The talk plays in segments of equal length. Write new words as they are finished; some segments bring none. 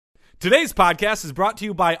Today's podcast is brought to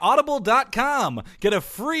you by Audible.com. Get a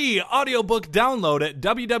free audiobook download at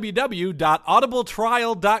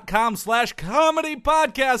www.audibletrial.com/comedy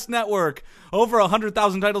podcast network. Over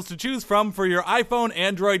 100,000 titles to choose from for your iPhone,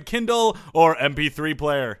 Android, Kindle, or MP3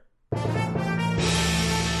 player.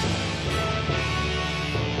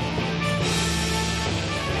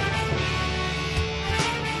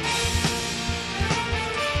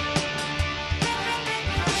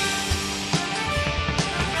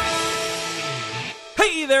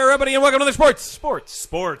 Hey there, everybody, and welcome to the Sports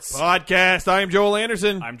Podcast. I am Joel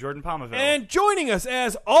Anderson. I'm Jordan Palmaville. And joining us,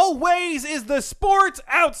 as always, is the Sports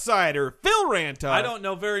Outsider, Phil Ranta. I don't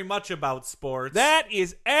know very much about sports. That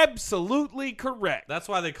is absolutely correct. That's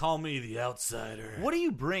why they call me the outsider. What do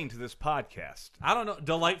you bring to this podcast? I don't know.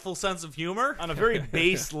 Delightful sense of humor? On a very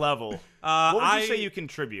base level, what would you say you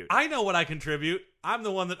contribute? I know what I contribute. I'm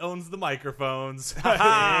the one that owns the microphones.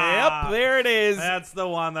 Yep, there it is. That's the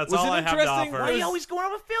one. That's Was all it I have to interesting? offer. Why are you always going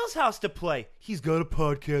over to Phil's house to play? He's got a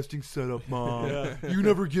podcasting setup, Mom. You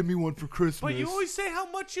never give me one for Christmas. But you always say how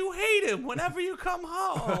much you hate him whenever you come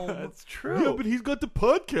home. That's true. Yeah, but he's got the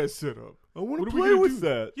podcast set up. I want What to are we play gonna with do?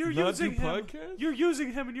 that. You're Not using do him. podcast? You're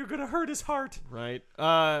using him, and you're going to hurt his heart. Right.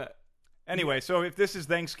 Anyway, so if this is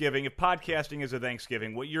Thanksgiving, if podcasting is a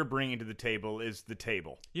Thanksgiving, what you're bringing to the table is the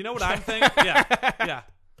table. You know what I'm thinking? Yeah.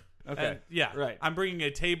 Okay. And, yeah, Right. I'm bringing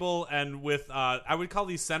a table and with, I would call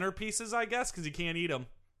these centerpieces, I guess, because you can't eat them.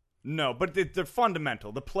 No, but they're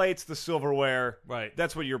fundamental. The plates, the silverware. Right.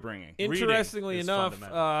 That's what you're bringing. Interestingly is enough,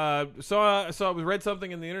 fundamental. I read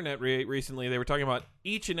something in the internet recently. They were talking about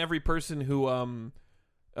each and every person who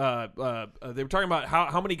they were talking about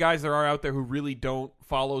how many guys there are out there who really don't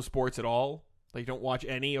follow sports at all. Like, don't watch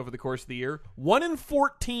any over the course of the year. 1 in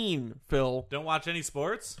 14, Phil. Don't watch any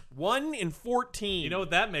sports? 1 in 14. You know what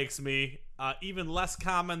that makes me? Even less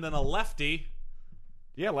common than a lefty.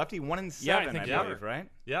 Yeah, lefty 1 in 7, Yeah, I think you believe, right?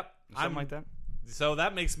 Yep. Something like that. So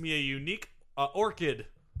that makes me a unique orchid.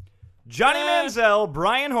 Johnny Manziel,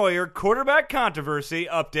 Brian Hoyer, quarterback controversy,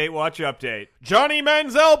 update, watch update. Johnny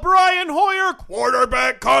Manziel, Brian Hoyer,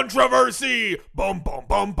 quarterback controversy. Bum, bum,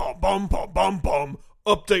 bum, bum, bum, bum, bum, bum.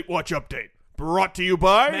 Update, watch update. Brought to you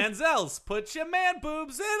by... Manziel's, put your man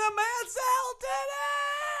boobs in a Manziel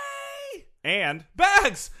today! And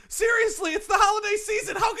Bags! Seriously, it's the holiday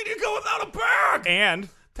season. How can you go without a bag?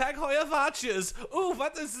 Tag Hoya Vaches. Ooh,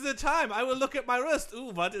 what is the time? I will look at my wrist.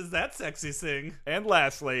 Ooh, what is that sexy thing? And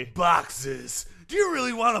lastly, Boxes. Do you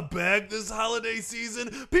really want a bag this holiday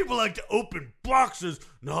season? People like to open boxes,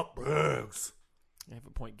 not bags. I have a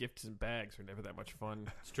point. Gifts and bags are never that much fun.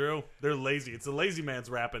 It's true. They're lazy. It's a lazy man's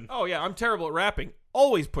rapping. Oh, yeah, I'm terrible at rapping.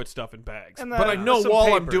 Always put stuff in bags. And But I know some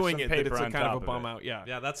while I'm paper, doing some it that paper it's a on kind top of a of bum it. out. Yeah.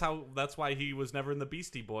 Yeah, that's why he was never in the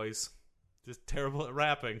Beastie Boys. Just terrible at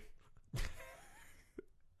rapping.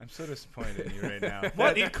 I'm so disappointed in you right now.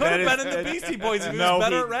 What? He could have been in the Beastie Boys if he No, was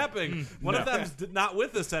better he- at rapping. One of them's not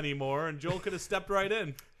with us anymore, and Joel could have stepped right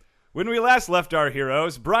in. When we last left our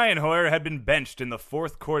heroes, Brian Hoyer had been benched in the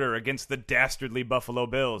fourth quarter against the dastardly Buffalo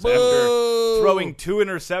Bills after throwing 2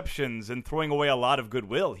 interceptions and throwing away a lot of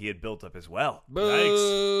goodwill he had built up as well.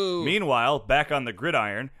 Yikes. Meanwhile, back on the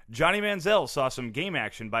gridiron, Johnny Manziel saw some game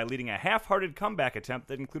action by leading a half-hearted comeback attempt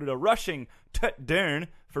that included a rushing touchdown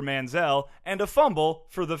for Manziel and a fumble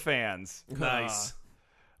for the fans. Nice.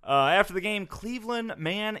 After the game, Cleveland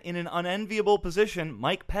man in an unenviable position,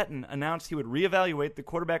 Mike Pettin, announced he would reevaluate the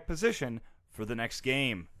quarterback position for the next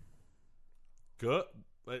game. Good.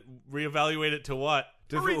 But reevaluate it to what?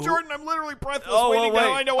 Hurry, Jordan, I'm literally breathless Oh, waiting wait.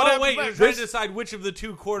 now. I know what happens wait, next. you're trying to decide which of the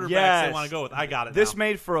two quarterbacks they want to go with. I got it This now.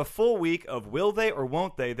 made for a full week of will they or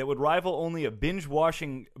won't they that would rival only a binge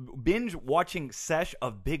watching sesh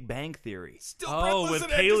of Big Bang Theory. Oh, with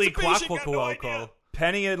Kaylee Cuoco.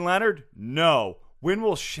 Penny and Leonard? No. When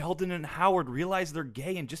will Sheldon and Howard realize they're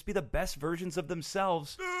gay and just be the best versions of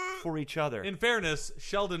themselves for each other? In fairness,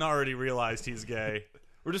 Sheldon already realized he's gay.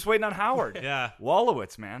 We're just waiting on Howard. Yeah.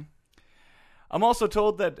 Wallowitz, man. I'm also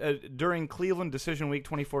told that during Cleveland Decision Week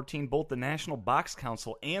 2014, both the National Box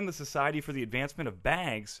Council and the Society for the Advancement of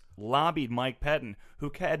Bags lobbied Mike Pettin,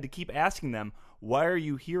 who had to keep asking them, why are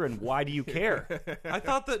you here and why do you care? I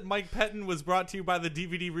thought that Mike Pettin was brought to you by the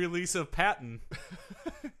DVD release of Patton.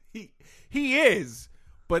 He is,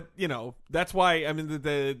 but, you know, that's why, I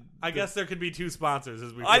mean, I guess there could be two sponsors,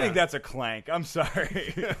 as we I think that's a clank. I'm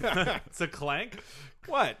sorry. It's a Clank?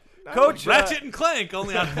 What? Coach Ratchet and Clank,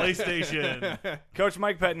 only on PlayStation. Coach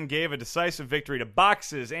Mike Pettin gave a decisive victory to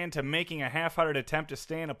Boxes and to making a half-hearted attempt to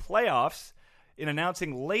stay in the playoffs in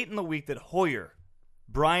announcing late in the week that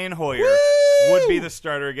Brian Hoyer, would be the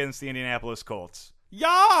starter against the Indianapolis Colts.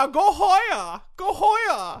 Yeah, go Hoya! Go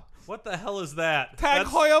Hoya! What the hell is that? Tag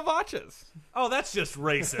Heuer Watches. Oh, that's just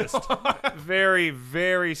racist. Very,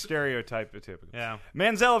 very stereotypical. Yeah.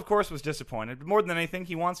 Manziel, of course, was disappointed. But more than anything,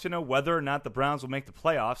 he wants to know whether or not the Browns will make the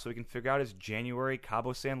playoffs so he can figure out his January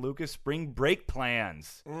Cabo San Lucas spring break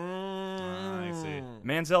plans. I see.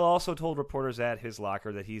 Manziel also told reporters at his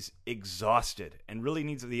locker that he's exhausted and really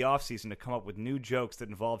needs the offseason to come up with new jokes that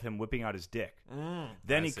involve him whipping out his dick.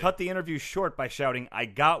 Then he cut the interview short by shouting, "I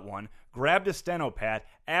got one," grabbed a steno pad,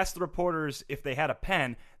 asked the reporters if they had a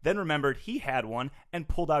pen, then remembered he had one and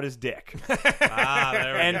pulled out his dick. There we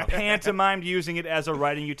And go. pantomimed using it as a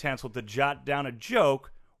writing utensil to jot down a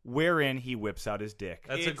joke wherein he whips out his dick.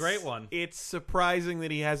 That's a great one. It's surprising that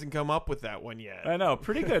he hasn't come up with that one yet. I know,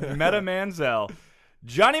 pretty good. Meta Manziel.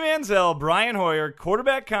 Johnny Manziel, Brian Hoyer,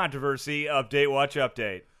 quarterback controversy, update, watch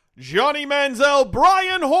update. Johnny Manziel,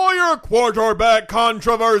 Brian Hoyer, quarterback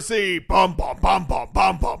controversy. Bum, bum, bum, bum,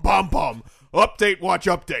 bum, bum, bum, bum. Update, watch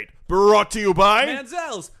update. Brought to you by...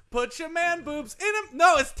 Manziel's, put your man boobs in him.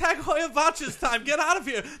 No, it's Tag Heuer Watches time. Get out of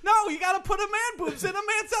here. No, you gotta put a man boobs in a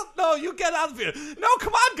Manziel. No, you get out of here. No,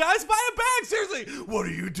 come on, guys, buy a bag. Seriously. What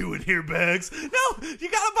are you doing here, Bags? No, you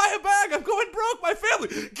gotta buy a bag. I'm going broke. My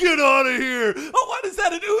family. Get out of here. Oh, what is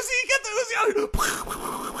that, an Uzi? Get the Uzi out of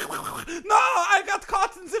here. No, I got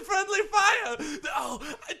caught in the friendly fire. No,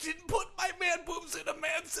 I didn't put my man boobs in a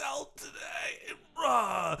Manziel today.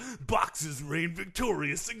 Boxes reign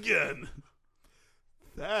victorious again.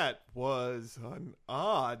 That was an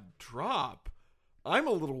odd drop. I'm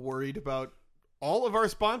a little worried about all of our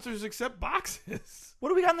sponsors except boxes. What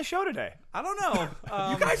do we got on the show today? I don't know.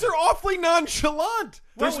 You guys are awfully nonchalant.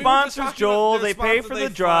 Their we were just sponsors, talking Joel. about their They pay sponsor, for they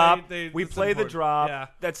the drop. fight, We it's play the important. drop. Yeah.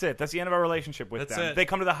 That's it. That's the end of our relationship with That's them. it. They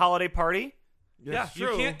come to the holiday party. Yeah, That's you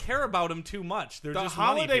true. can't care about them too much. They're The just money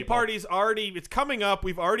holiday people. party's it's coming up.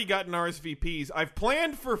 We've already gotten RSVPs. I've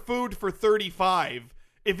planned for food for 35.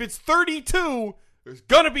 If it's 32, there's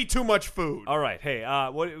gonna be too much food. All right. Hey,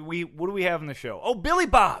 what do we have in the show? Oh, Billy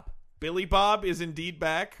Bob. Billy Bob is indeed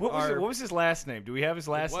back. What was his last name? Do we have his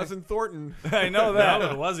last name? Wasn't Thornton. I know No, that.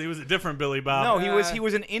 it was. He was a different Billy Bob. No, he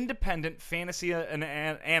was an independent fantasy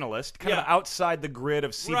analyst, kind of Yeah. outside the grid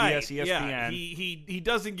of CBS, Right, ESPN. yeah. He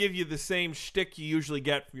doesn't give you the same shtick you usually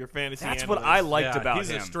get from your fantasy That's analyst. what I liked Yeah, about he's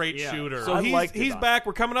him. a straight Yeah. shooter. So I he's liked it about back.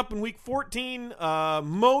 We're coming up in week 14.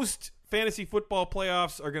 Most fantasy football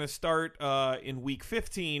playoffs are going to start in week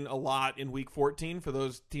 15 a lot in week 14 for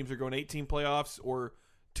those teams who are going 18 playoffs or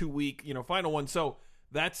 2-week, final one. So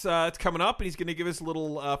that's it's coming up, and he's going to give us a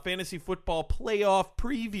little fantasy football playoff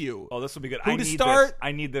preview. Oh, this will be good. Who I to need start? This.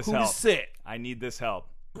 I need this Who help. to sit? I need this help.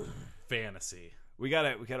 Fantasy. We got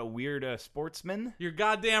a weird sportsman. You're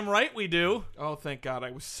goddamn right we do. Oh, thank God.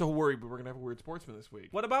 I was so worried, but we're going to have a weird sportsman this week.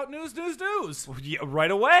 What about news? Yeah,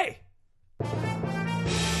 right away.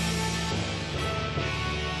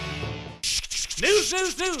 News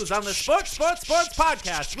on the Sports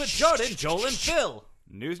Podcast with Jordan, Joel, and Phil.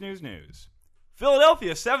 News.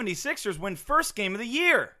 Philadelphia 76ers win first game of the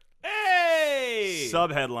year. Hey!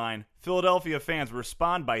 Subheadline: Philadelphia fans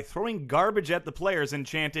respond by throwing garbage at the players and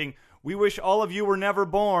chanting, "We wish all of you were never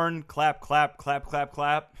born." Clap, clap, clap, clap,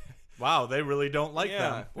 clap. Wow, they really don't like Yeah.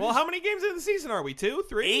 them. Well, how many games into the season are we? 2?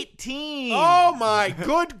 3? 18. Oh, my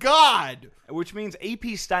good God. Which means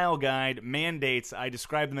AP Style Guide mandates I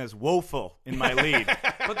describe them as woeful in my lead.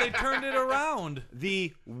 But they turned it around.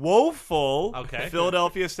 The woeful Okay.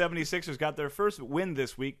 Philadelphia 76ers got their first win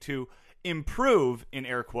this week to improve, in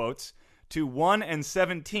air quotes, to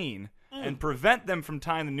 1-17 and prevent them from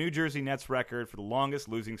tying the New Jersey Nets record for the longest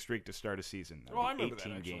losing streak to start a season. That would Oh, I be remember that,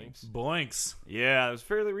 18 actually. games. Boinks. Yeah, it was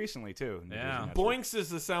fairly recently, too. New Yeah. Jersey Nets Boinks is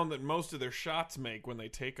the sound that most of their shots make when they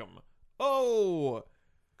take them. Oh!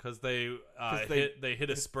 Because they, they- hit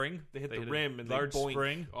a spring. They hit the hit a rim and large they boink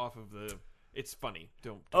spring. off of the... It's funny.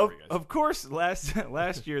 Don't Of, worry, guys. of course,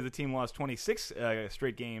 last year the team lost 26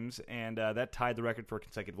 straight games, and that tied the record for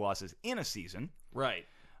consecutive losses in a season. Right.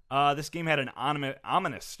 This game had an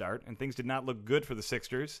ominous start, and things did not look good for the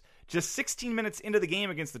Sixers. Just 16 minutes into the game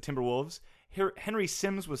against the Timberwolves, Henry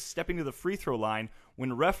Sims was stepping to the free throw line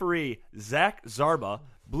when referee Zach Zarba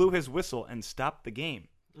blew his whistle and stopped the game.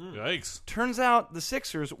 Yikes. Turns out the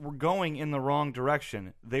Sixers were going in the wrong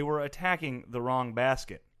direction. They were attacking the wrong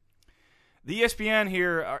basket. The ESPN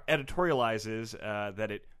here editorializes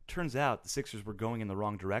that it turns out the Sixers were going in the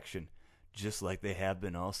wrong direction, just like they have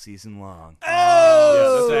been all season long.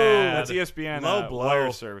 Oh, That's ESPN Low blow.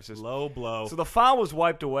 wire services. Low blow. So the foul was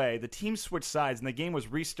wiped away, the team switched sides, and the game was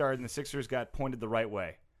restarted, and the Sixers got pointed the right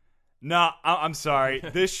way. Nah, I'm sorry.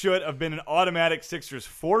 This should have been an automatic Sixers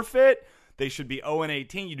forfeit. They should be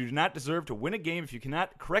 0-18. You do not deserve to win a game if you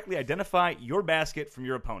cannot correctly identify your basket from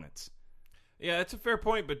your opponents. Yeah, that's a fair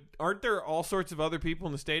point, but aren't there all sorts of other people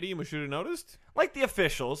in the stadium who should have noticed? Like the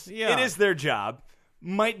officials. Yeah. It is their job.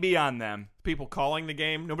 Might be on them. People calling the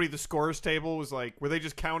game. Nobody at the scorers table was like, were they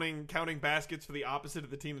just counting baskets for the opposite of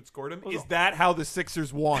the team that scored them? Is that how the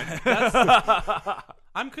Sixers won?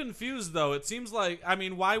 I'm confused, though. It seems like, I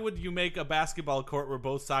mean, why would you make a basketball court where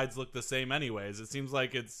both sides look the same anyways? It seems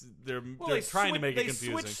like they're trying to make it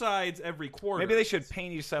confusing. They switch sides every quarter. Maybe they should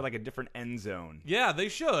paint each side like a different end zone. Yeah, they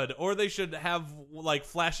should. Or they should have, like,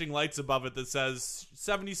 flashing lights above it that says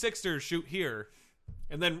 76ers shoot here.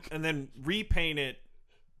 And then repaint it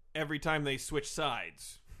every time they switch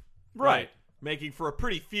sides. Right. Making for a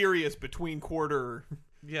pretty furious between quarter.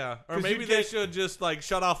 Yeah. Or 'Cause maybe you they get- should just, like,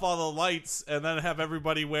 shut off all the lights and then have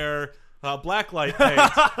everybody wear black light paint.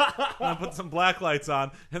 And put some black lights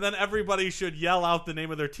on. And then everybody should yell out the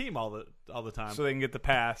name of their team all the time. So they can get the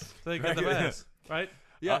pass. So they get the pass. Right?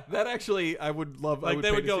 Yeah, that actually I would love. Like,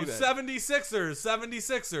 they would go, see that.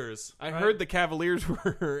 76ers. I heard the Cavaliers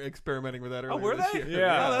were experimenting with that earlier. Oh, were this they? year.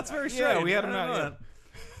 Yeah. Oh, that's very strange. Yeah, we had I them didn't out, know yeah. that.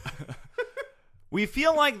 We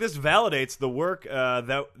feel like this validates the work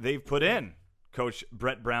that they've put in, Coach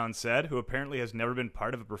Brett Brown said, who apparently has never been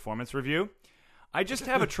part of a performance review. I just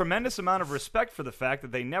have a tremendous amount of respect for the fact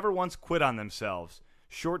that they never once quit on themselves,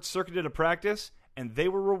 short-circuited a practice, and they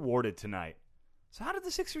were rewarded tonight. So how did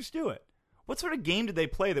the Sixers do it? What sort of game did they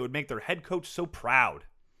play that would make their head coach so proud?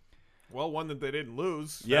 Well, one that they didn't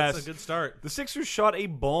lose. Yes. That's a good start. The Sixers shot a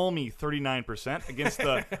balmy 39% against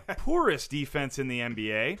the poorest defense in the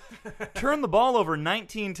NBA, turned the ball over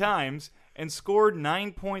 19 times, and scored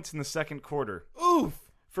 9 points in the second quarter. Oof.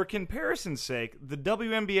 For comparison's sake, the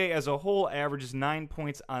WNBA as a whole averages 9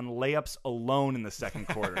 points on layups alone in the second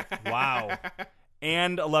quarter. Wow.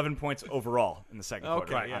 And 11 points overall in the second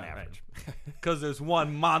quarter Okay, on yeah, average. Because there's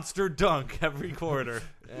one monster dunk every quarter.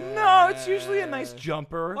 No, it's usually a nice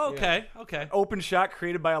jumper. Okay. Open shot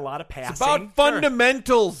created by a lot of passing. It's about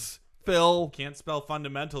fundamentals, Phil. Can't spell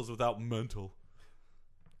fundamentals without mental.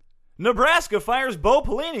 Nebraska fires Bo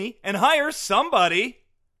Pelini and hires somebody.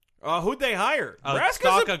 Who'd they hire? A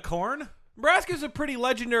stalk of corn? Nebraska's a pretty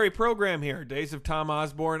legendary program here. Days of Tom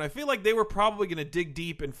Osborne. I feel like they were probably going to dig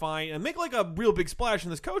deep and find and make like a real big splash in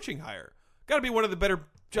this coaching hire. Got to be one of the better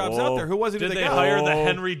jobs out there. Who was it? Did who they got? hire the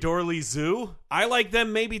Henry Dorley Zoo? I like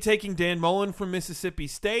them maybe taking Dan Mullen from Mississippi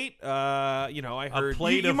State. I heard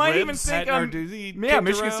plate You of might ribs. even think, Pat Narduzzi yeah, kicked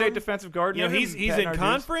Michigan around. State defensive guard. You know, named he's Pat in Narduzzi.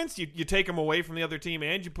 conference. You take him away from the other team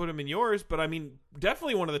and you put him in yours. But I mean,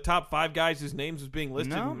 definitely one of the top 5 guys whose names was being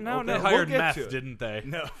listed. No, in no, Open- no. They we'll hired get meth, to it. didn't they?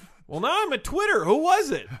 No. Well, now I'm at Twitter. Who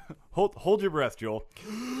was it? Hold your breath, Joel.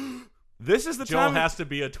 This is the Joel time. has to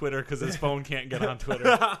be at Twitter because his phone can't get on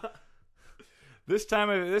Twitter. This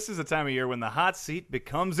is the time of year when the hot seat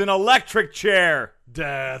becomes an electric chair.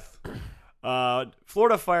 Death.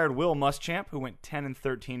 Florida fired Will Muschamp, who went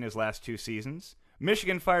 10-13 his last 2 seasons.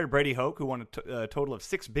 Michigan fired Brady Hoke, who won a total of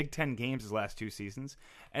 6 Big Ten games his last 2 seasons.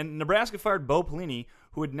 And Nebraska fired Bo Pelini,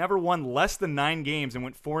 who had never won less than 9 games and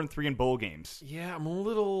went 4-3 in bowl games. Yeah, I'm a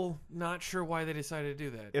little not sure why they decided to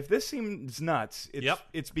do that. If this seems nuts,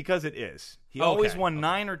 it's because it is. He Okay. always won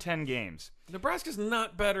 9 or 10 games. Nebraska's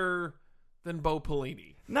not better than Bo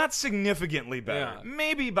Pelini. Not significantly better. Yeah.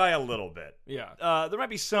 Maybe by a little bit. Yeah. There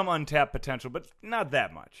might be some untapped potential, but not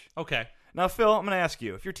that much. Okay. Now, Phil, I'm going to ask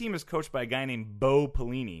you, if your team is coached by a guy named Bo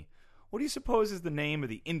Pelini, what do you suppose is the name of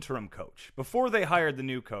the interim coach? Before they hired the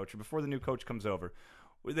new coach, or before the new coach comes over,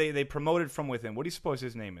 they promoted from within. What do you suppose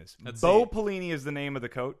his name is? Bo Pelini is the name of the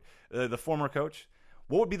coach, the former coach.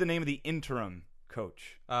 What would be the name of the interim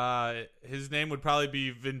coach? His name would probably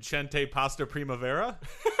be Vincente Pasta Primavera.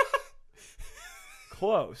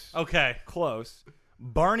 Close. Okay. Close.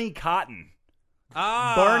 Barney Cotton.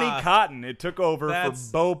 Barney Cotton. It took over for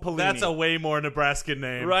Bo Pelini. That's a way more Nebraskan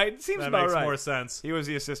name. Right? Seems that about makes right. more sense. He was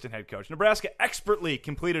the assistant head coach. Nebraska expertly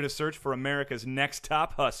completed a search for America's next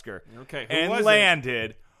top Husker. Okay, who and was it?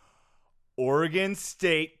 landed Oregon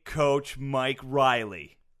State coach Mike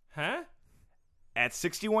Riley. Huh? At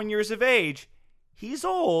 61 years of age, he's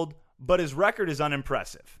old, but his record is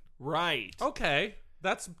unimpressive. Right. Okay.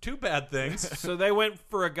 That's 2 bad things. So they went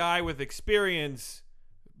for a guy with experience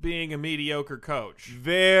being a mediocre coach.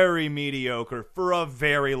 Very mediocre for a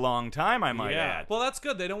very long time, I might Yeah. add. Well, that's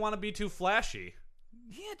good. They don't want to be too flashy.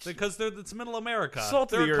 Yeah, Because it's middle America.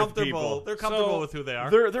 Salt of they're the earth comfortable. people. They're comfortable So with who they are.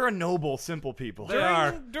 they're a noble, simple people. They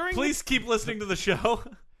are. during Please keep listening to the show.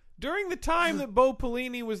 During the time that Bo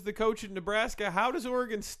Pelini was the coach at Nebraska, how does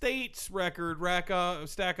Oregon State's record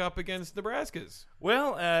stack up against Nebraska's?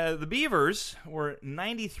 Well, the Beavers were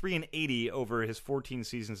 93-80 over his 14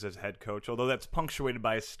 seasons as head coach, although that's punctuated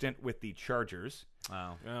by a stint with the Chargers.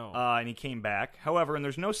 Wow. And he came back. However, and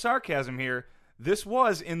there's no sarcasm here, this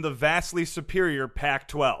was in the vastly superior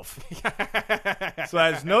Pac-12. So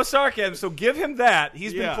there's no sarcasm, so give him that.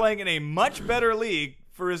 He's been playing in a much better league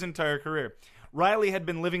for his entire career. Riley had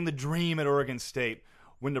been living the dream at Oregon State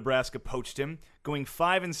when Nebraska poached him, going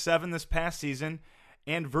 5-7 this past season,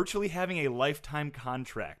 and virtually having a lifetime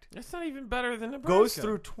contract. That's not even better than Nebraska. Goes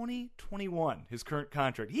through 2021, his current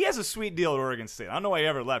contract. He has a sweet deal at Oregon State. I don't know why he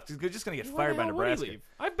ever left. He's just going to get fired by Nebraska.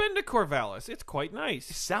 I've been to Corvallis. It's quite nice.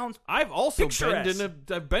 It sounds I've also picturesque.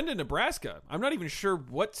 I've been to Nebraska. I'm not even sure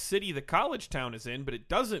what city the college town is in, but it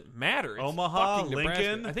doesn't matter. It's Omaha, fucking Nebraska.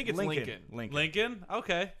 Lincoln? I think it's Lincoln. Lincoln?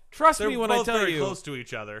 Okay. Trust They're me when both I tell very you. close to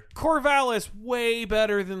each other. Corvallis way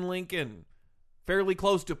better than Lincoln. Fairly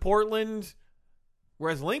close to Portland,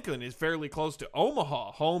 whereas Lincoln is fairly close to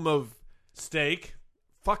Omaha, home of Steak.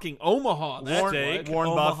 fucking Omaha. That's Steak. what. Warren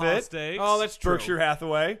Omaha Buffett. Steaks. Oh, that's true. Berkshire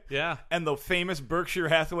Hathaway. Yeah. And the famous Berkshire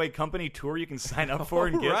Hathaway Company tour you can sign up for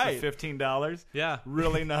and get Right. for $15. Yeah.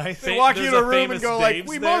 Really nice. They walk you There's in a a room and famous go like, Dave's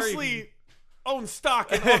we there. mostly own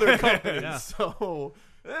stock in other companies. Yeah. So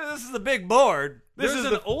This is the big board. This is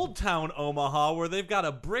an Old Town Omaha where they've got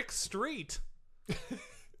a brick street.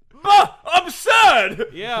 Absurd!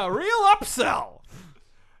 yeah, real upsell.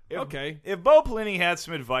 Okay. If Bo Pelini had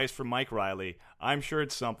some advice for Mike Riley, I'm sure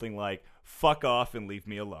it's something like, fuck off and leave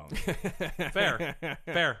me alone. Fair.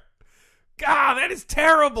 Fair. God, that is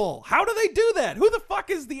terrible. How do they do that? Who the fuck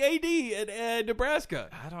is the AD at Nebraska?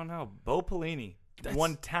 I don't know. Bo Pelini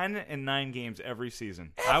won 10 and 9 games every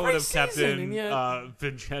season. I would have season, kept in and yet-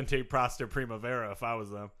 Vincente Proster Primavera if I was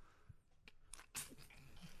them.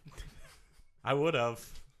 I would have.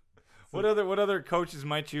 What other coaches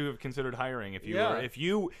might you have considered hiring if you Yeah. were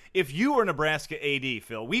if you were Nebraska AD,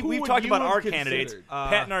 Phil? We've would talked you about have our considered? candidates: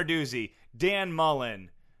 Pat Narduzzi, Dan Mullen.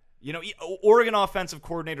 You know, Oregon offensive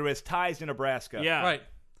coordinator has ties to Nebraska. Yeah. Right.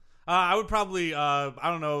 I would probably, I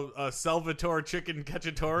don't know, Salvatore Chicken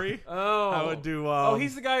Cacciatore. Oh. I would do.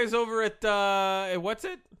 he's the guy who's over at what's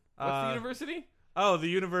it? What's the university? the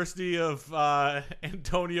University of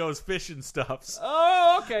Antonio's Fish and Stuffs.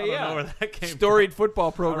 Oh, okay, I don't yeah. know where that came Storied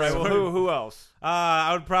football All right, program. well, who else? from.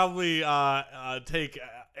 I would probably take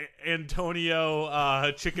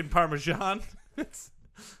Antonio Chicken Parmesan.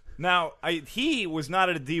 Now, he was not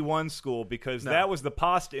at a D1 school because that was the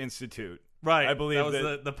Pasta Institute. Right. I believe that was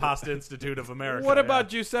that- the Pasta Institute of America. What yeah. about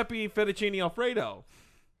Giuseppe Fettuccine Alfredo?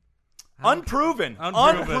 Unproven.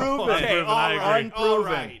 Unproven. Okay, I agree.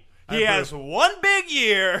 Unproven. He has one big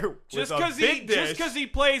year. Just because he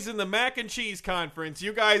plays in the mac and cheese conference,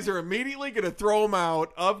 you guys are immediately going to throw him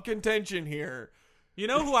out of contention here. You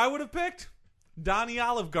know who I would have picked? Donnie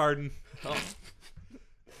Olive Garden.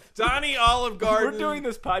 Donnie Olive Garden. We're doing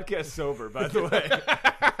this podcast sober, by the way.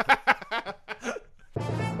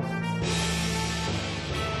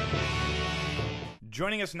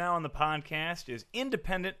 Joining us now on the podcast is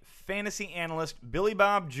independent fantasy analyst Billy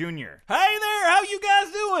Bob Jr. Hey there, how you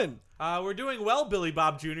guys doing? We're doing well, Billy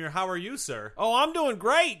Bob Jr. How are you, sir? Oh, I'm doing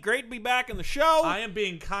great. Great to be back in the show. I am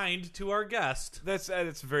being kind to our guest. That's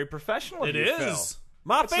very professional. It of you, is.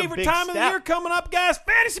 My That's a favorite big time of the step. year coming up, guys,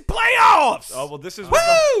 fantasy playoffs. Phil. Oh well, this is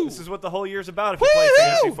Woo! this is what the whole year's about. If you play Woo!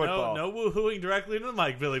 fantasy No, football, no woohooing directly into the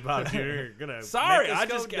mic, Billy Bob Jr. You're gonna Sorry, make us I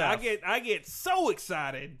go just deaf. I get so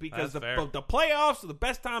excited because That's the fair. playoffs are the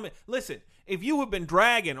best time. Listen, if you have been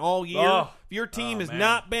dragging all year, Oh. if your team has man.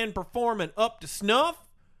 not been performing up to snuff,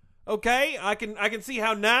 okay, I can see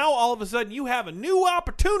how now all of a sudden you have a new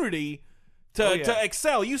opportunity to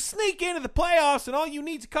excel. You sneak into the playoffs and all you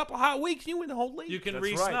need is a couple of hot weeks, you win the whole league. You can That's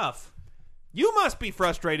re-snuff. You must be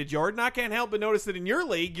frustrated, Jordan. I can't help but notice that in your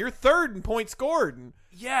league, you're third in points scored. And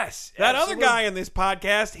yes, that absolutely. other guy in this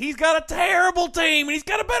podcast, he's got a terrible team, and he's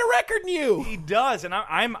got a better record than you. He does, and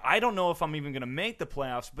I don't know if I'm even going to make the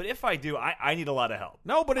playoffs, but if I do, I need a lot of help.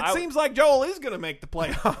 No, but it I- seems like Joel is going to make the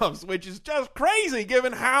playoffs, which is just crazy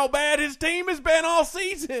given how bad his team has been all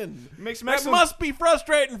season. Makes That some- must be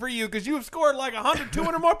frustrating for you because you have scored like 100,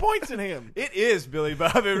 200 more points than him. It is, Billy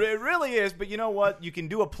Bob. It really is. But you know what? You can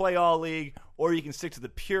do a play-all league, or you can stick to the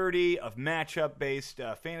purity of matchup-based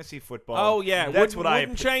fantasy football. Oh, yeah. That's wouldn't, what I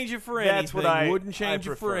wouldn't change it for anything. That's what I Wouldn't change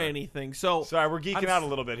I it for prefer. anything. So, Sorry, we're geeking out a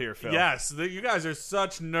little bit here, Phil. Yes, you guys are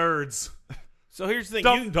such nerds. so here's the thing.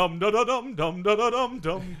 Dum dum dum dum dum dum dum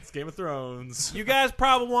dum. It's Game of Thrones. You guys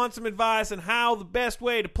probably want some advice on how the best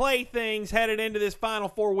way to play things headed into this final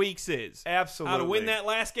 4 weeks is. Absolutely. How to win that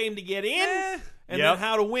last game to get in, and Yep. then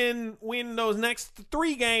how to win those next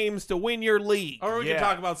 3 games to win your league. Or we Yeah. can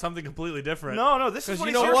talk about something completely different. No, this is Because what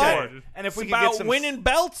you he's know here what? for. And if It's we could about get some winning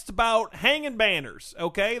belts, it's about hanging banners.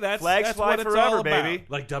 Okay, that's flags fly what it's forever, all about. baby.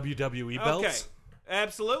 Like WWE belts. Okay,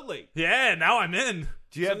 absolutely. Yeah, now I'm in.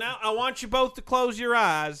 Do you So have- now I want you both to close your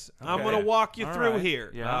eyes. I'm Okay. going to walk you All through right.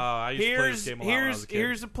 here. Yeah. I used to play this game a lot when I was a kid.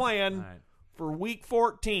 Here's a plan All right. for week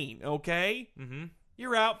 14. Okay, Mm-hmm.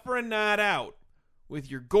 you're out for a night out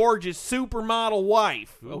with your gorgeous supermodel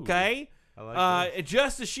wife. Okay, I like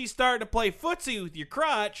just as she's starting to play footsie with your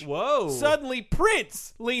crotch. Whoa. Suddenly,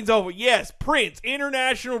 Prince leans over. Yes, Prince,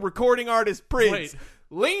 international recording artist Prince, Wait.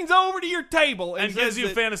 leans over to your table and and gives says you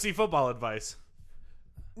that- fantasy football advice.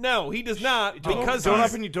 No, he does not, because don't he's-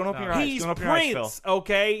 open your eyes. He's Don't open your eyes, Prince, Phil.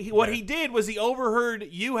 okay? What Yeah. he did was he overheard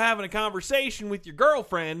you having a conversation with your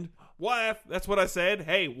girlfriend, wife, that's what I said.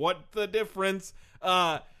 Hey, what the difference?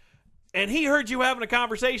 And he heard you having a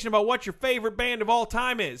conversation about what your favorite band of all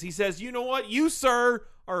time is. He says, you know what? You, sir,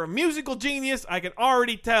 are a musical genius. I can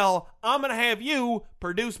already tell. I'm going to have you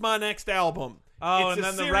produce my next album. Oh, It's and a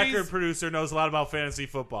then the series- record producer knows a lot about fantasy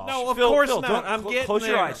football. No, of Phil, course Phil, not. don't- I'm getting close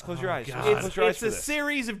your there. eyes. Close your eyes. God. Close your eyes It's for a this.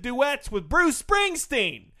 series of duets with Bruce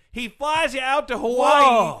Springsteen. He flies you out to Hawaii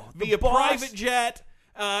Whoa, the via boss. private jet,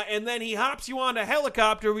 and then he hops you on a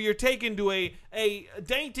helicopter where you're taken to a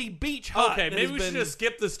dainty beach hut. Okay, that maybe has we should been- just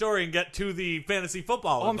skip the story and get to the fantasy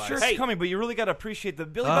football Oh, I'm advice. sure it's Hey. coming, but you really got to appreciate the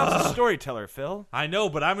Billy Bob's a storyteller, Phil. I know,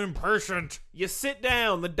 but I'm impatient. You sit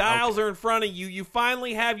down, the dials are in front of you. You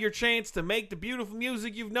finally have your chance to make the beautiful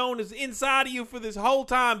music you've known is inside of you for this whole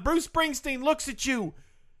time. Bruce Springsteen looks at you,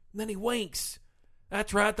 and then he winks.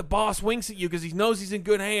 That's right, the boss winks at you because he knows he's in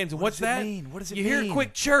good hands. And what's does it that? mean? What does it you hear a mean?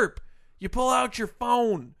 quick chirp. You pull out your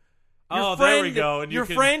phone. Your Oh, there we friend- go, and you your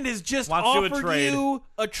can- friend has just wants to do a offered trade. you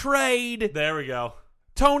a trade. There we go.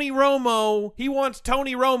 Tony Romo. He wants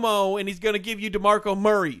Tony Romo, and he's going to give you DeMarco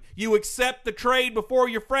Murray. You accept the trade before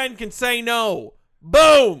your friend can say no.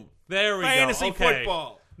 Boom. There we Fantasy go. Okay.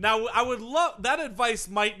 football. Now, I would love that advice.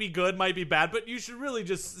 Might be good, might be bad, but you should really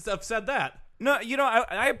just have said that. No,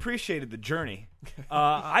 I appreciated the journey.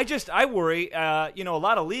 I worry. A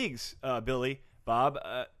lot of leagues, Billy, Bob.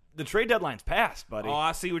 The trade deadline's passed, buddy. Oh,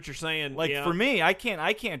 I see what you're saying. Like Yeah. for me, I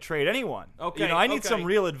can't trade anyone. Okay, I need okay. some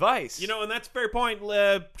real advice. And that's a fair point.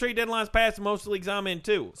 Trade deadline's passed in most leagues I'm in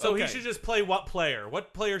too. So Okay. he should just play what player?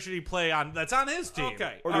 What player should he play on? That's on his team.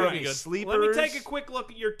 Okay. Or all do right. any Let sleepers? me take a quick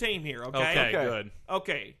look at your team here. Okay. Okay, Okay. good.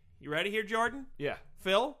 Okay. You ready here, Jordan? yeah.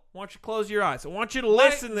 Phil, I want you to close your eyes. I want you to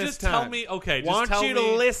listen this just time. tell me. Okay, just want tell you me.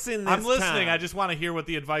 to listen this I'm listening. time. I just want to hear what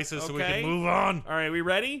the advice is so we Okay. can move on. All right, we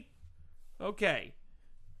ready? Okay.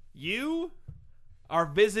 You are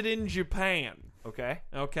visiting Japan. Okay.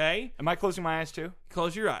 Okay? Am I closing my eyes too?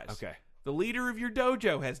 Close your eyes. Okay. The leader of your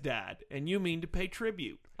dojo has died, and you mean to pay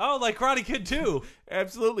tribute. Oh, like Karate Kid 2.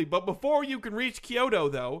 Absolutely. But before you can reach Kyoto,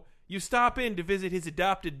 though, you stop in to visit his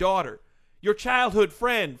adopted daughter, your childhood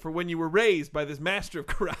friend for when you were raised by this master of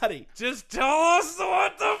karate. Just tell us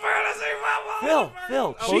what the fantasy football.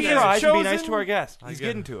 Phil, She close your has eyes and be nice chosen- to our guest. He's get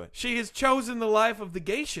getting it. to it. She has chosen the life of the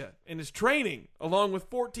geisha and is training, along with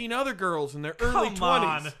 14 other girls in their early Come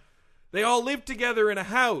 20s. on. They all live together in a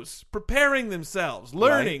house, preparing themselves,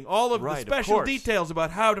 learning all of Right, the of special course. details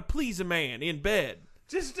about how to please a man in bed.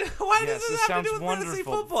 Just why Yes, does this this have sounds to do with fantasy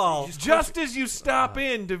wonderful. football? Just as you stop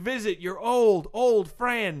in to visit your old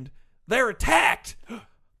friend, they're attacked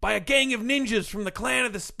by a gang of ninjas from the clan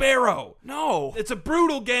of the Sparrow. No. It's a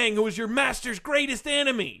brutal gang who is your master's greatest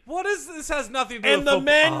enemy. What is this? Has nothing to do And with the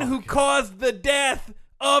football. men who caused the death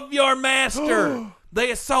of your master.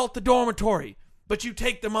 They assault the dormitory, but you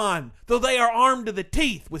take them on. Though they are armed to the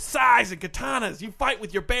teeth with sais and katanas, you fight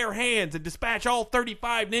with your bare hands and dispatch all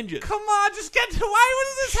 35 ninjas. Come on, just get to why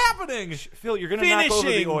is this happening? Phil, you're going to knock over the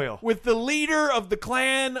Finishing oil. with the leader of the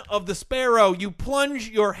clan of the Sparrow, you plunge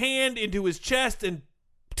your hand into his chest and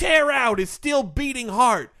tear out his still beating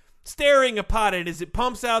heart, staring upon it as it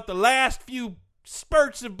pumps out the last few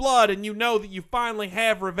spurts of blood, and you know that you finally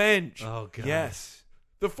have revenge. Oh god. Yes.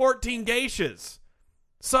 The 14 geishas,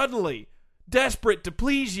 suddenly, desperate to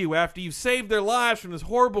please you after you saved their lives from this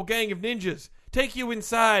horrible gang of ninjas, take you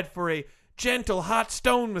inside for a gentle hot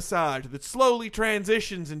stone massage that slowly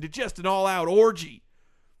transitions into just an all-out orgy.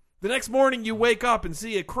 The next morning you wake up and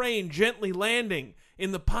see a crane gently landing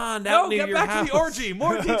in the pond out No, near get your back house. to the orgy.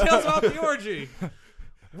 More details about the orgy.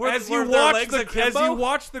 As you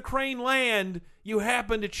watch the crane land, you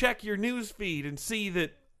happen to check your news feed and see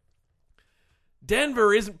that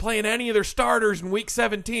Denver isn't playing any of their starters in Week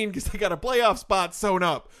 17 because they got a playoff spot sewn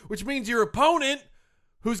up, which means your opponent,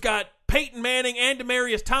 who's got Peyton Manning and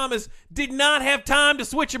Demaryius Thomas, did not have time to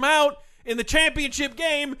switch them out, in the championship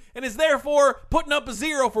game and is therefore putting up a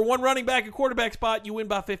 0 for one running back and quarterback spot, you win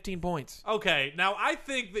by 15 points. Okay, now I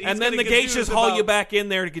think that he's And then the getting Geishas confused haul about- you back in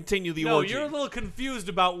there to continue the No, orgy. you're a little confused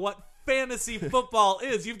about what fantasy football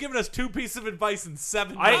is. You've given us 2 pieces of advice in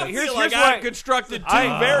 7 I- minutes. here's- feel like why- I've constructed 2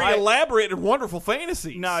 I- very I- elaborate and wonderful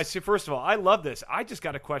fantasies. No, I see. First of all, I love this. I just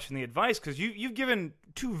got to question the advice because you've given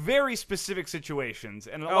 2 very specific situations,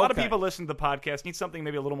 and a lot of Okay. people listen to the podcast need something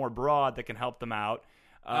maybe a little more broad that can help them out.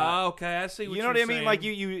 Okay, I see what You know you're what I mean? saying. Like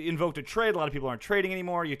you invoked a trade. A lot of people aren't trading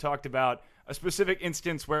anymore. You talked about a specific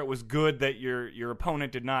instance where it was good that your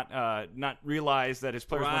opponent did not realize that his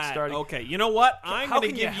players weren't Right, starting. okay. You know what? I'm How going to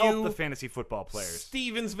can you give help you the fantasy football players?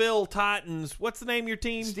 Stevensville Titans. What's the name of your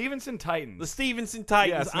team? Stevenson Titans. The Stevenson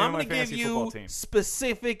Titans. Yes, the name I'm of going my to give fantasy football you team.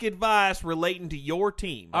 specific advice relating to your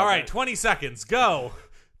team. All right, 20 seconds. Go.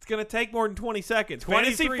 It's going to take more than 20 seconds.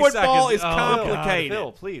 23 Fantasy football seconds. is Oh, complicated.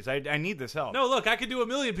 Phil, please, I need this help. No, look, I could do a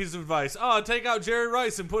million pieces of advice. Oh, take out Jerry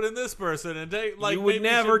Rice and put in this person, and take like you would maybe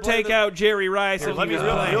never should play take the- out Jerry Rice Here, if let he me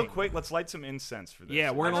was playing. real quick. Let's light some incense for this. Yeah,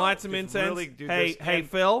 we're going to light some Just incense. really do Hey, this. hey, And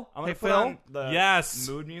Phil. I'm Hey, gonna put Phil. on the Yes.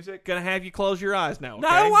 mood music. Gonna have you close your eyes now. Okay? No,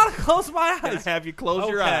 I don't want to close my Gonna eyes. have you close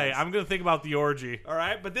your Okay, eyes. I'm gonna think about the orgy. All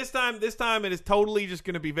right, but this time it is totally just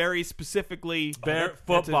going to be very specifically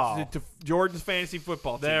Football. to Jordan's fantasy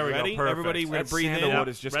football team. There we go, Ready? perfect. Everybody, we're going That to breathe in. sandalwood Yep,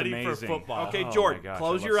 is just ready amazing. for football. Okay, Oh my Jordan, gosh, I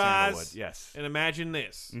close love your sandalwood. eyes. Yes. And imagine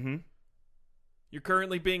this. Mm-hmm. You're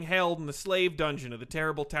currently being held in the slave dungeon of the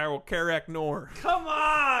terrible Tower of Karak Nor. Come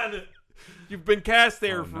on. You've been cast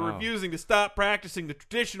there Oh, for no. refusing to stop practicing the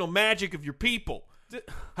traditional magic of your people.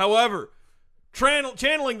 However,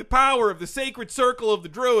 channeling the power of the sacred circle of the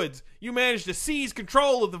druids, you managed to seize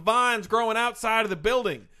control of the vines growing outside of the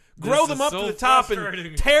building. Grow This them is up so to the top frustrating.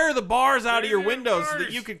 and tear the bars out of Tear your your windows so that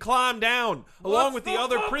bars. you can climb down along with the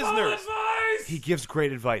other prisoners. He gives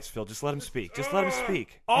great advice, Phil. Just let him speak. Just let him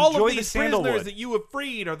speak. All Enjoy of the these sandalwood. prisoners that you have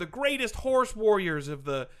freed are the greatest horse warriors of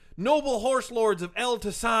the noble horse lords of El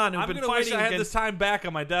Tassan who've I'm been gonna wish fighting I had this against time back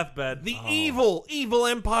on my deathbed. the evil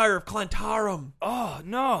empire of Clantarum. Oh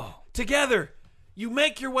no! Together, you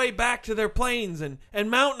make your way back to their plains and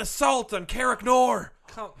mount an assault on Karak Nor.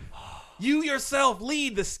 You yourself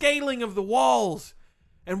lead the scaling of the walls.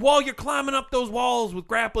 And while you're climbing up those walls with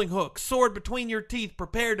grappling hooks, sword between your teeth,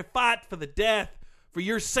 prepare to fight for the death, for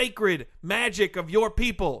your sacred magic of your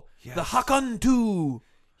people, the Hakantu.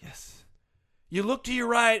 Yes. You look to your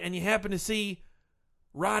right and you happen to see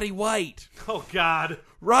Roddy White. Oh God.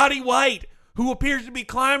 Roddy White, who appears to be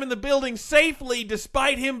climbing the building safely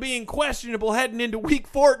despite him being questionable heading into week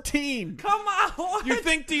 14. Come on. What? You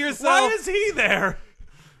think to Why yourself, is he there?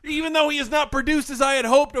 even though he has not produced as I had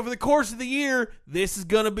hoped over the course of the year, this is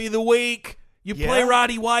going to be the week. You Yeah? play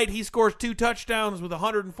Roddy White, he scores 2 touchdowns with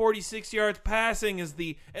 146 yards passing as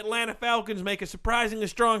the Atlanta Falcons make a surprisingly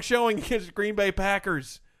strong showing against the Green Bay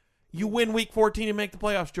Packers. You win week 14 and make the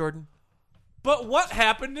playoffs, Jordan. But what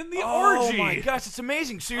happened in the Oh orgy? my gosh, it's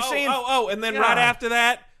amazing. So you're saying And then Yeah. right after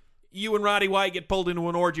that, you and Roddy White get pulled into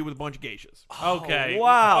an orgy with a bunch of geishas. Okay.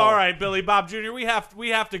 wow. All right, Billy Bob Jr. We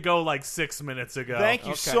have to go like 6 minutes ago. Thank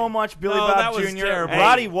you Okay. so much, Billy No, Bob that was Jr. terrible.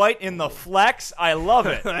 Roddy White in the flex. I love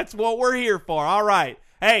it. That's what we're here for. All right.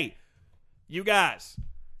 Hey, you guys,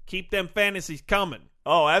 keep them fantasies coming.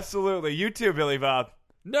 Oh, absolutely. You too, Billy Bob.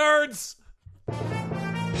 Nerds!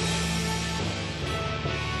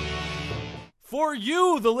 For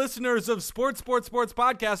you, the listeners of Sports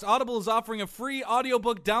Podcast, Audible is offering a free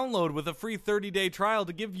audiobook download with a free 30-day trial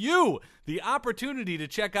to give you the opportunity to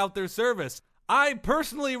check out their service. I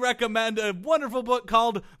personally recommend a wonderful book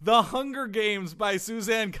called The Hunger Games by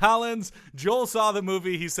Suzanne Collins. Joel saw the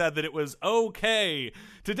movie. He said that it was okay.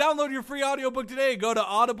 To download your free audiobook today, go to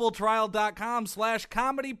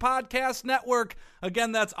audibletrial.com/comedy podcast network.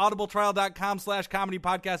 Again, that's audibletrial.com/comedy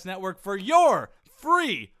podcast network for your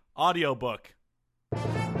free audiobook.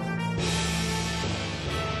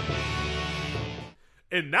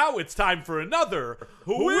 And now it's time for another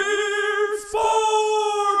Weird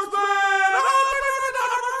Sportsman!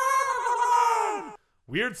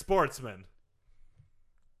 Weird Sportsman.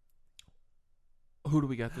 Who do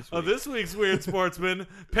we got this week? This week's Weird Sportsman,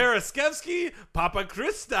 Paraskevsky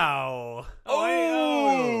Papakristow.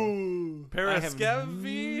 Oh!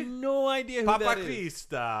 Paraskevy No idea who that is.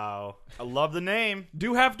 Papakristow. I love the name.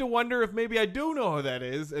 Do have to wonder if maybe I do know who that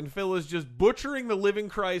is, and Phil is just butchering the living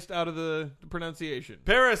Christ out of the pronunciation.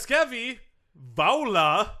 Paraskevy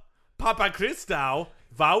Vaula Papakristow.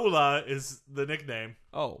 Vaula is the nickname.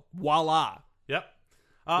 Oh, voila. Yep.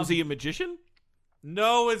 Was he a magician?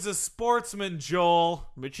 No, it's a sportsman, Joel.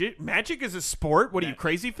 Magic is a sport? What are you,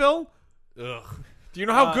 crazy, Phil? Ugh. Do you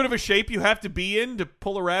know how good of a shape you have to be in to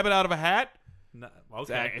pull a rabbit out of a hat? No,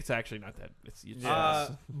 okay. It's actually not that. It's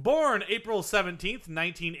Born April 17th,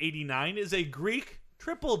 1989, is a Greek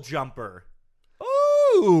triple jumper.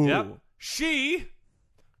 Ooh. Yep. She,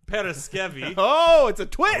 Paraskevi, Oh, it's a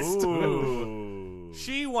twist. Ooh.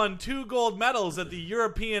 she won 2 gold medals at the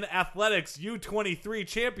European Athletics U23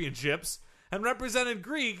 Championships and represented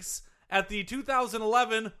Greeks at the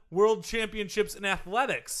 2011 World Championships in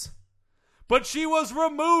Athletics. But she was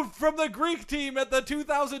removed from the Greek team at the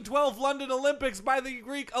 2012 London Olympics by the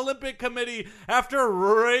Greek Olympic Committee after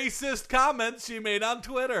racist comments she made on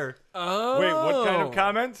Twitter. Oh. Wait, what kind of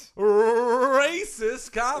comments?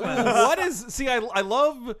 Racist comments. What is? See, I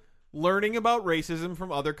love learning about racism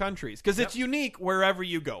from other countries because it's unique wherever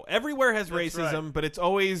you go. Everywhere has racism, right. but it's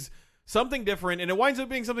always something different, and it winds up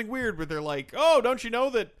being something weird where they're like, "Oh, don't you know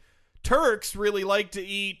that Turks really like to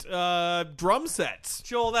eat drum sets?"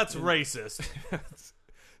 Joel, that's racist.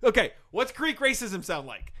 Okay, what's Greek racism sound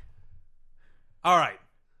like? All right.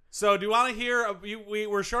 So do you want to hear,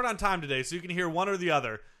 we're short on time today, so you can hear one or the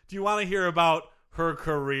other. Do you want to hear about her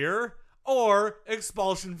career or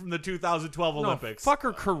expulsion from the 2012 Olympics? No, fuck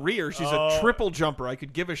her career. She's a triple jumper. I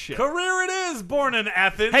could give a shit. Career it is, born in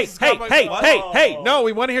Athens. Hey, no,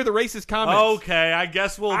 we want to hear the racist comments. Okay, I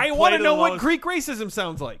guess we'll I want to know what Greek racism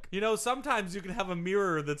sounds like. You know, sometimes you can have a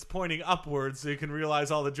mirror that's pointing upwards so you can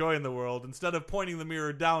realize all the joy in the world instead of pointing the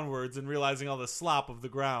mirror downwards and realizing all the slop of the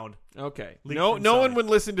ground. Okay. Leak No from one Sonic. would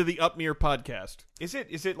listen to the Upmere podcast. Is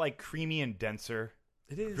it like creamy and denser?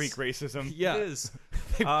 It is. Greek racism. Yeah. It is.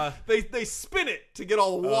 They spin it to get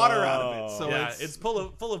all the water out of it. So Yeah, it's full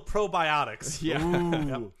of probiotics. yeah.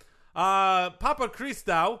 Ooh. Papa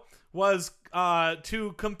Christou was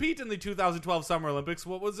to compete in the 2012 Summer Olympics,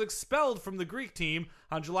 what was expelled from the Greek team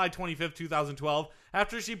on July 25th, 2012,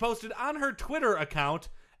 after she posted on her Twitter account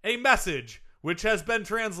a message, which has been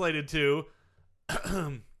translated to,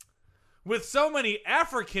 with so many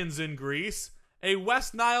Africans in Greece, a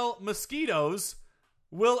West Nile mosquitoes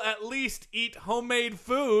will at least eat homemade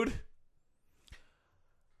food.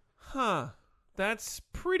 Huh. That's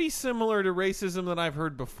pretty similar to racism that I've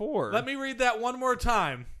heard before. Let me read that one more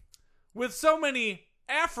time. With so many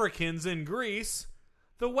Africans in Greece,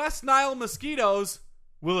 the West Nile mosquitoes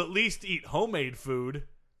will at least eat homemade food.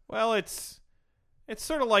 Well, it's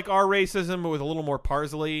sort of like our racism, but with a little more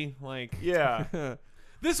parsley. Like, Yeah.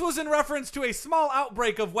 This was in reference to a small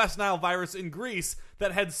outbreak of West Nile virus in Greece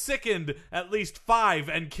that had sickened at least 5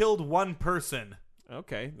 and killed 1 person.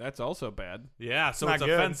 okay, that's also bad. Yeah, so Not it's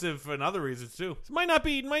good. offensive for other reasons too. It might not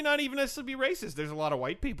even necessarily be racist. There's a lot of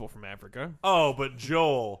white people from Africa. Oh, but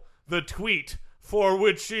Joel, the tweet for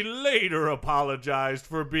which she later apologized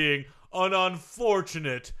for being an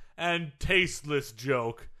unfortunate and tasteless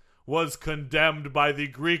joke was condemned by the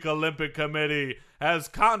Greek Olympic Committee as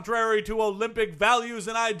contrary to Olympic values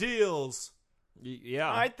and ideals. Yeah.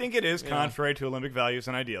 I think it is contrary to Olympic values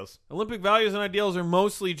and ideals. Olympic values and ideals are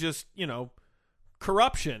mostly just,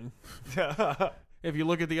 corruption. If you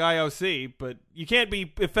look at the IOC, but you can't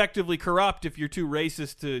be effectively corrupt if you're too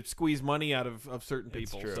racist to squeeze money out of certain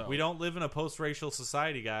people. true. So. We don't live in a post-racial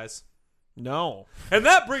society, guys. No. And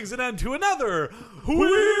that brings an end to another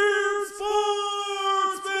Weird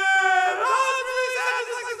Sportsman!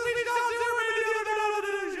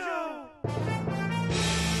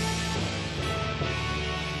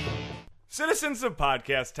 Citizens of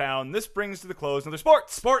Podcast Town, this brings to the close another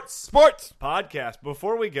Sports podcast.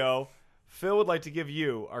 Before we go, Phil would like to give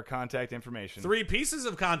you our contact information. 3 pieces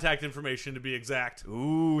of contact information to be exact.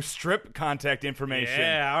 Ooh, strip contact information.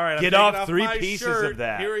 Yeah, all right. I'm Get taking off 3 my pieces shirt. of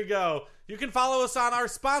that. Here we go. You can follow us on our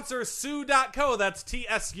sponsor, Sue.co. That's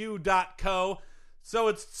TSU.co. So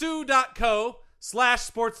it's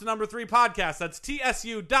Sue.co/sports3 podcast. That's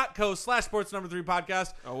TSU.co/sports3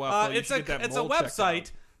 podcast. Oh, wow. Phil, you It's should get that it's a mole checked website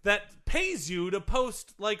out. that pays you to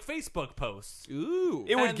post like Facebook posts. Ooh.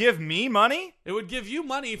 It would And- give me money? It would give you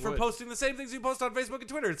money for Would. posting the same things you post on Facebook and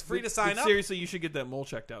Twitter. It's free to sign up. Seriously, you should get that mole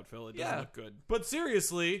checked out, Phil. It doesn't look good. But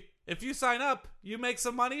seriously, if you sign up, you make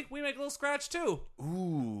some money, we make a little scratch too.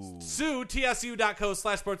 Ooh. Sue,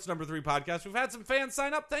 TSU.co/sports3 podcast. We've had some fans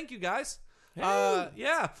sign up. Thank you, guys.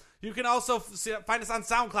 Yeah. You can also find us on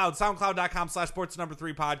SoundCloud,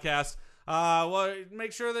 soundcloud.com/sports3 podcast. Well,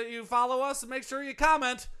 make sure that you follow us and make sure you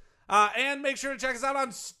comment. And make sure to check us out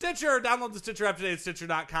on Stitcher. Download the Stitcher app today at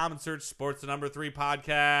Stitcher.com and search Sports3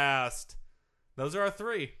 podcast. Those are our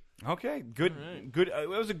 3. Okay, good. right. Good. It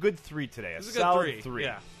was a good 3 today. A This is a good solid 3.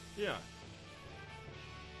 Yeah. Yeah.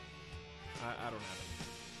 I don't have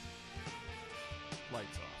it.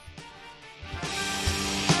 Lights off.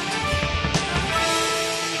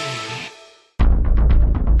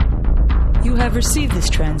 You have received this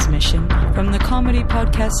transmission from the Comedy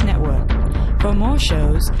Podcast Network. For more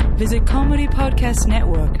shows, visit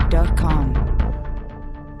comedypodcastnetwork.com.